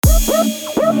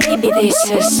Maybe this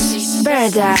is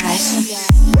paradise.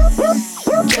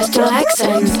 Just relax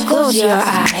and close your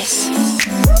eyes.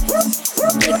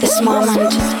 Take this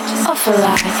moment of a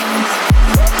life.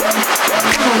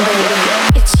 Come on baby,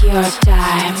 it's your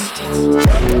time.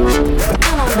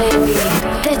 Come on baby,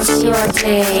 that's your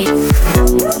day.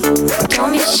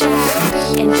 Don't be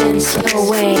shy and dance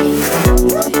your way.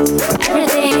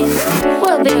 Everything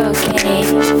will be okay.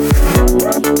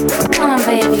 Come on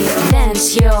baby,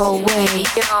 dance your way.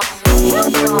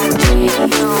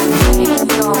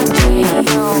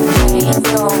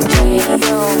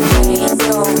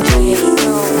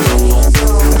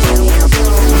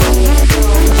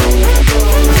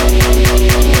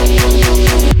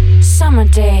 Summer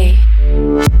day.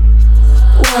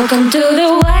 Welcome to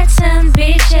the white sand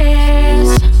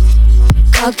beaches.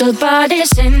 Cocktail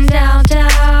parties in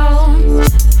downtown.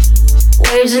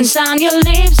 Waves and sun, your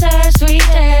lips are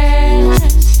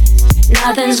sweetest.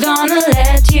 Nothing's gonna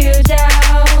let you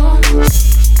down.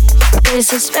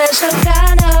 This is special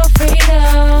kind of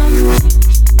freedom.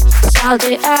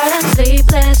 Salty air and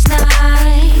sleepless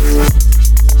nights.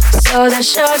 So the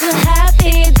short and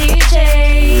happy DJ.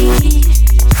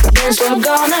 Yes, we're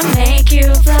gonna make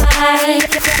you fly.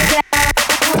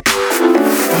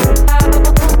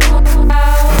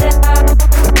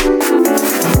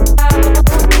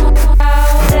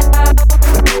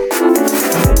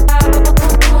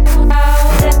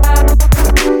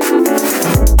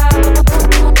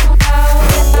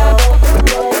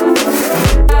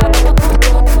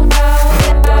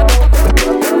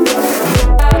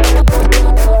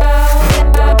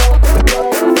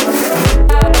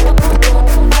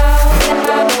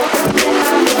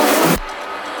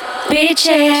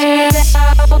 Beaches.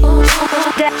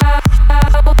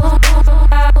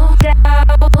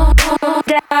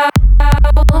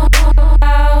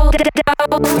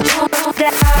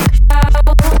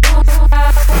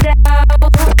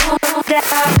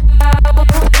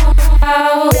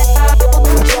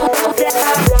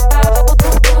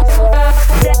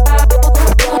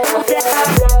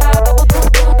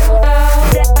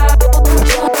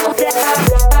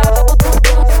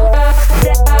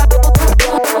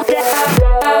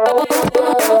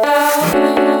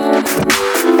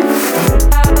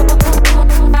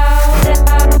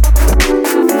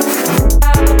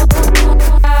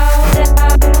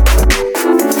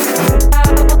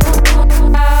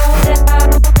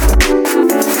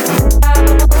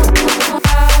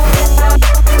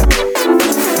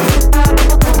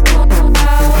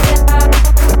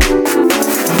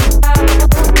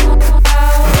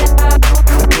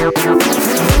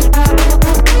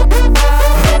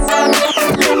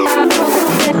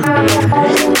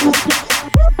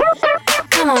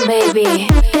 Baby,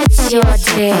 it's your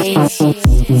day.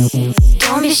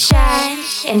 Don't be shy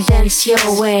and dance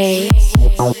your way.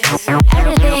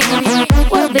 Everything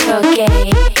will be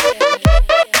okay.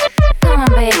 Come on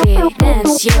baby,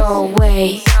 dance your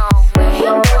way.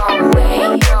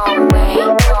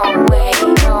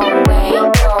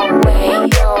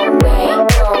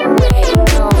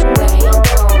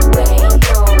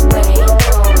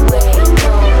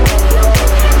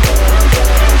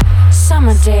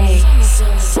 Summer day.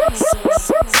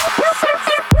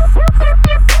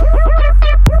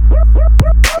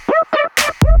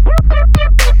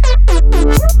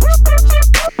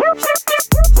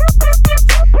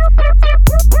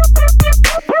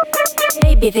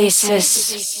 Maybe this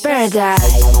is paradise.